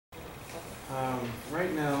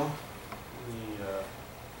Right now,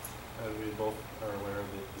 as we both are aware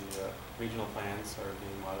that the regional plans are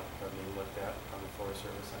being looked at on the Forest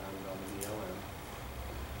Service and on the BLM.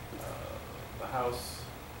 The House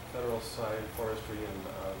Federal Side Forestry and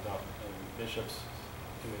Bishops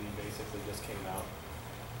Committee basically just came out.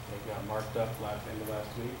 They got marked up end of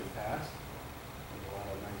last week and passed. There's a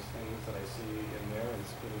lot of nice things that I see in there,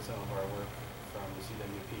 including some of our work from the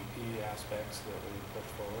CWPP aspects that we put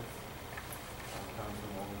forward. Council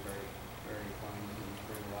will be very inclined to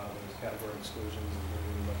bring a lot of those category exclusions and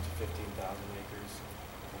moving them up to 15,000 acres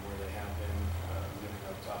from where they have been, giving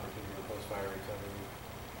up opportunity for post-fire recovery.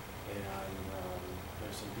 And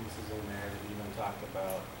there's some pieces in there that even talk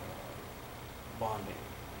about bonding.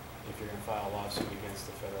 If you're going to file a lawsuit against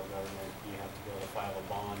the federal government, you have to be able to file a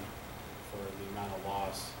bond for the amount of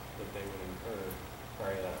loss that they would incur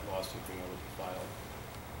prior to that lawsuit being able to be filed.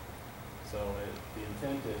 So the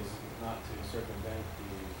intent is not to circumvent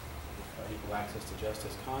the equal access to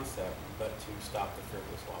justice concept, but to stop the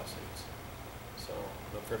frivolous lawsuits. So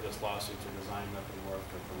the frivolous lawsuits are designed nothing more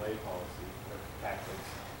for delay policy or tactics.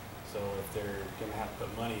 So if they're going to have to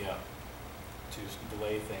put money up to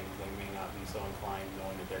delay things, they may not be so inclined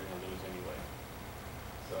knowing that they're going to lose anyway.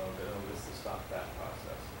 So this to stop that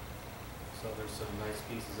process. So there's some nice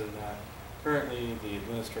pieces in that. Currently, the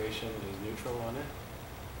administration is neutral on it,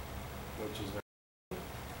 which is very good.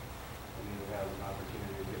 And he has an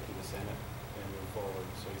opportunity to get to the Senate and move forward.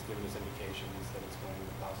 So he's given us indications that it's going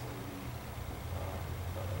to possibly be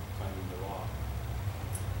signed into law.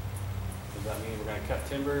 Does that mean we're going to cut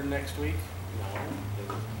timber next week? No. Does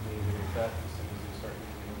it mean we're going to cut as soon as we start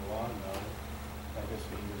using the law? No. That just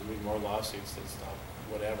means there's going to be more lawsuits that stop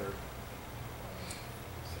whatever.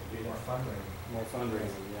 More fundraising. More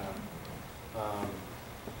fundraising, yeah.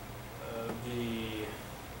 The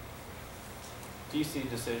DC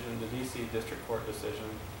decision, the DC District Court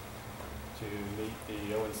decision to meet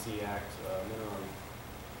the ONC Act minimum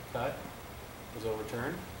cut was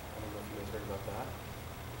overturned. I don't know if you guys heard about that.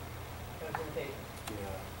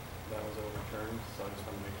 Yeah, that was overturned, so I just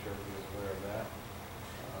want to make sure everybody was aware of that.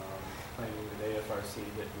 Claiming that AFRC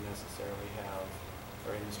didn't necessarily have,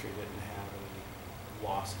 or industry didn't have any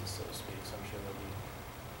losses, so to speak, so I'm sure they'll be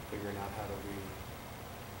figuring out how to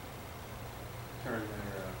turn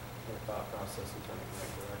their thought process and turn it in the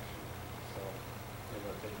right direction. So maybe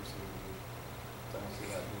I'll take you some, I don't see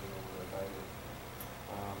that moving over like I did.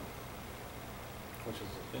 Which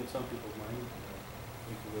is in some people's mind,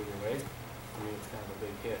 you can go your way. I mean, it's kind of a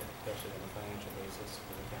big hit, especially on a financial basis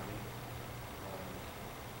for the county.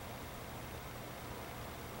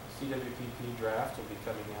 CWPP draft will be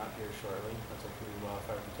coming out here shortly. That's our Community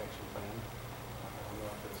Wildfire Protection Plan. I don't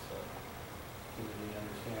know if this community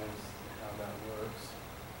understands how that works,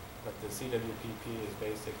 but the CWPP is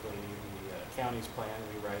basically the county's plan.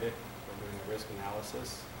 We write it. We're doing a risk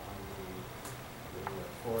analysis on the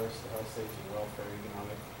forest, the health, safety, and welfare,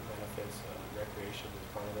 economic benefits, recreation is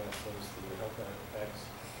part of that, so is the health effects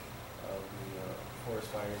of the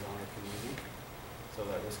forest fires on our community. So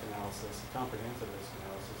that risk analysis, comprehensive risk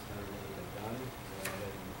analysis, never really been done. We went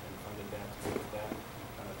ahead and funded that to look at that. We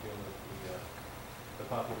kind of feel that the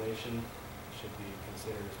population should be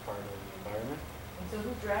considered as part of the environment. And so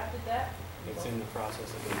who drafted that? It's in the process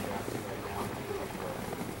of being drafted right now.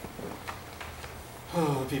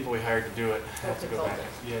 Oh, the people we hired to do it have to go back.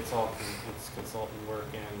 Yeah, it's consultant work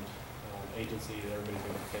and agency. Everybody's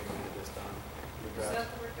going to take a look at this done. Is that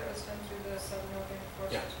the work that was done through the Southern Oregon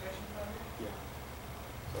Forest Restoration Project? Yeah.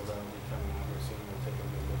 So that'll be coming out here soon. We'll take a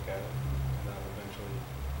good look at it. And that'll eventually,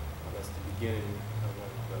 that's the beginning of what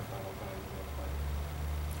the final plan will look like.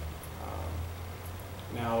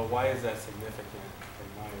 Now, why is that significant, in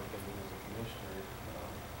my opinion, as a commissioner?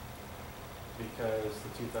 Because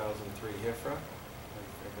the 2003 HIFRA, if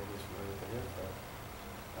everybody's familiar with the HIFRA,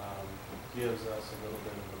 gives us a little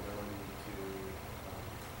bit of ability to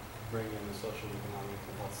bring in the social, economic,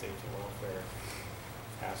 and health, safety, and welfare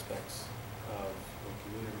aspects of the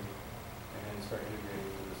community and start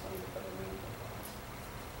integrating into some of the federal management plans.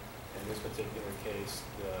 In this particular case,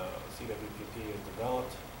 the CWPP is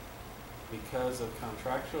developed because of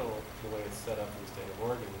contractual, the way it's set up in the state of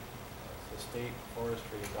Oregon. The state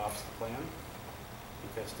forestry adopts the plan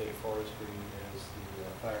because state forestry is the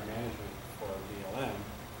fire management for BLM.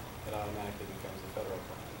 It automatically becomes a federal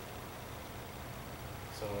plan.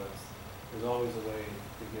 So there's always a way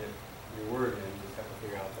to get your word in. You just have to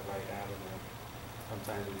figure out the right avenue.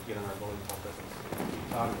 Sometimes we get on our bully pulpit and keep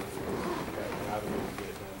talking, we've got an avenue to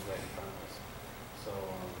get it done right in front of us. So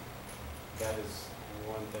that is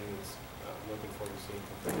one thing that's looking forward to seeing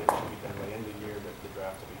completed. It should be done by end of the year, but the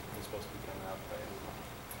draft will be supposed to be coming out by end of the month.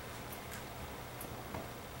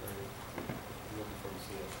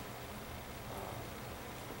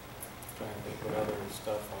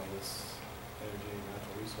 stuff on this energy and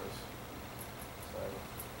natural resource side.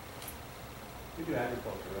 We do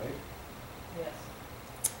agriculture, right? Yes.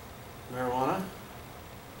 Marijuana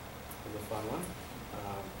is a fun one.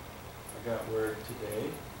 I got word today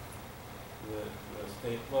that the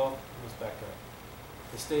state, well, let's back up.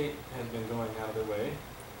 The state has been going out of their way,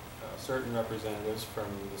 certain representatives from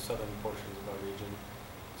the southern portions of our region,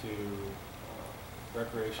 to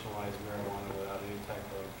recreationalize marijuana without any type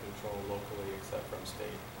of control locally except from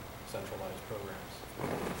state centralized programs.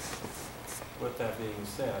 With that being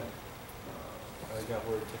said, I got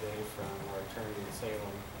word today from our attorney in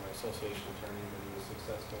Salem, our association attorney, that he was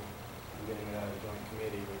successful in getting it out of joint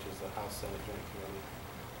committee, which is the House Senate Joint Committee,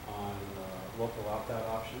 on local opt-out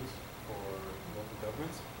options for local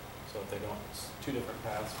governments. So if they don't, it's two different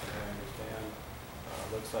paths from what I understand.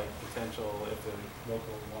 Looks like potential, if the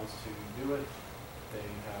local wants to do it, they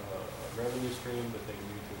have a revenue stream that they can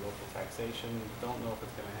do through local taxation. Don't know if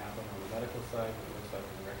it's going to happen on the medical side, but it looks like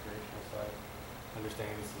on the recreational side.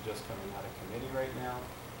 Understand this is just coming out of committee right now.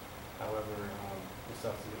 However, it's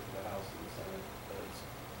up to the House and the Senate, but it's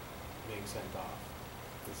being sent off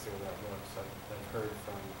to see where that looks. I've heard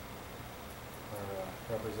from our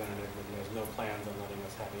representative that he has no plans on letting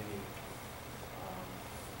us have any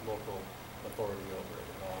local authority over it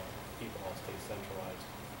at all. Keep it all state centralized.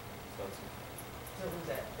 So it's, So was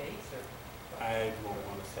that base or? I won't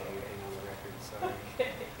want to say anything on the record, sorry.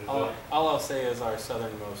 Okay. All I'll say is our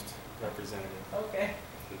southernmost representative. Okay.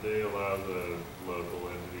 Did they allow the local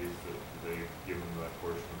entities that they give them that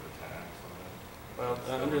portion of the tax on it?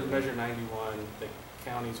 Well, under the Measure 91, the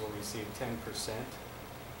counties will receive 10%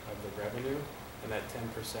 of the revenue, and that 10%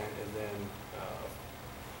 is then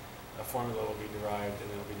a formula will be derived and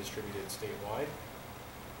it will be distributed statewide.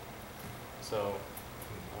 So,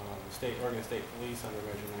 Oregon State Police under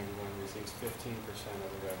Measure 91 receives 15% of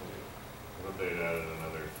the revenue. I thought they'd added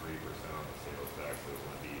another 3% on the sales tax that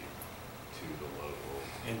would be to the local.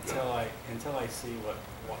 Until I see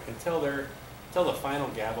until the final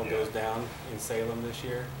gavel Yeah. goes down in Salem this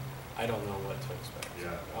year, I don't know what to expect.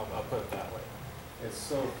 Yeah. I'll put it that way. It's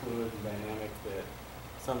so fluid and dynamic that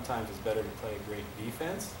sometimes it's better to play a great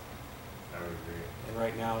defense. I would agree. And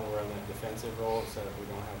right now we're on that defensive role instead of we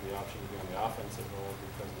don't have the option to be on the offensive role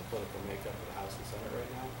because of the political makeup of the House and Senate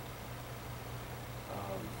right now.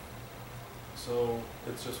 So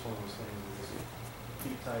it's just one of those things. We just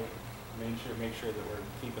keep tight, make sure that we're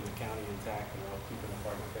keeping the county intact and we're keeping the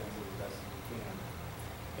park defensive as best as we can.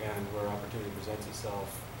 And where opportunity presents itself,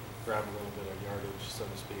 grab a little bit of yardage, so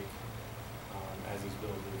to speak, as these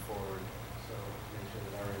bills move forward. So make sure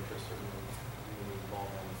that our interests are moving the ball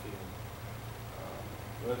down the field.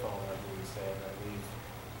 With all that being said, I leave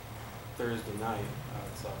Thursday night.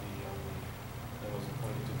 So I'll be on I was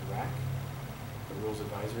appointed to the RAC, the Rules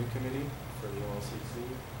Advisory Committee for the OLCC,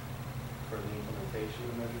 for the implementation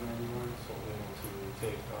of Measure 91. So we'll be able to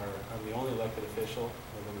take I'm the only elected official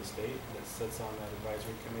within the state that sits on that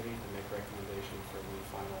advisory committee to make recommendation for the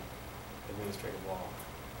final administrative law.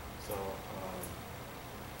 So,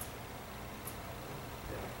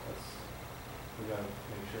 yeah, we got to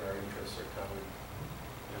make sure our interests are covered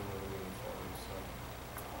and we're moving forward. So,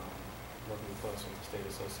 working close with the state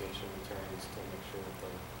association attorneys to make sure that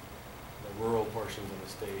the rural portions of the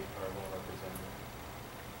state are well represented.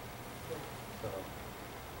 So,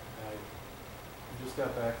 I just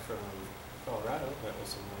got back from Colorado. Met with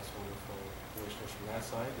some nice, wonderful commissioners from that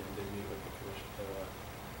side, and did meet with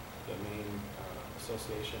the main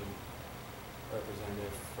association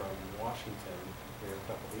representative from Washington here a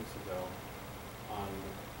couple weeks ago on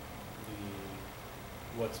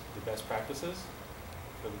what's the best practices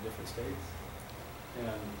for the different states.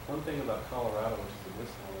 And one thing about Colorado, which is a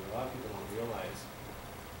misnomer, a lot of people don't realize,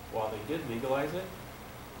 while they did legalize it,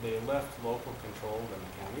 they left local control in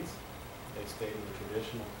the counties. They stayed in the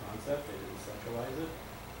traditional concept. They didn't centralize it.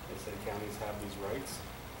 They said counties have these rights,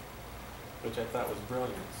 which I thought was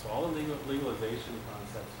brilliant. So all the legalization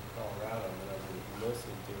concepts in Colorado that I've been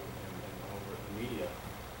listening to and over the media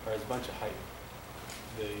are a bunch of hype.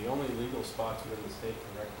 The only legal spots within the state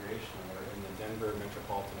for recreational are in the Denver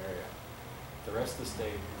metropolitan area. The rest of the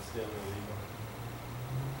state is still illegal.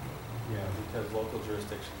 Yeah, because local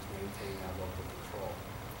jurisdictions maintain that local control.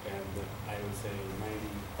 And I would say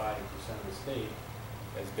 95% of the state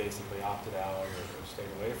has basically opted out or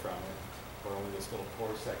stayed away from it, where only this little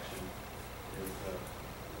core section is the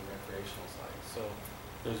recreational side. So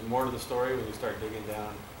there's more to the story when you start digging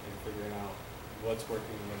down and figuring out what's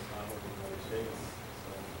working and what's not working in other states.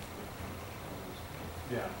 So,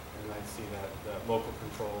 yeah, and I see that local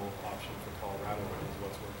control option for Colorado is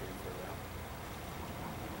what's working for them.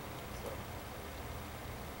 So.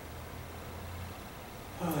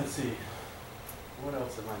 Oh, let's see. What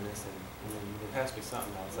else am I missing? I mean, there has to be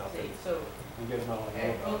something else out there. Let's see, so You guys might want to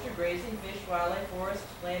know about. agriculture, grazing, fish, wildlife, forest,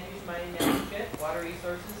 land use, mining, management, water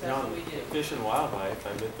resources, You that's know, what we do. Fish and wildlife,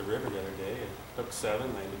 I hit the river the other day and took 7,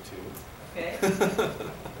 landed 2. Okay? But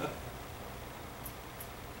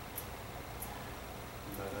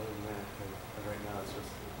other than that, right now it's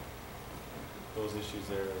just those issues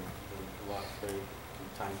there are a lot very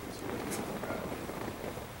time consuming.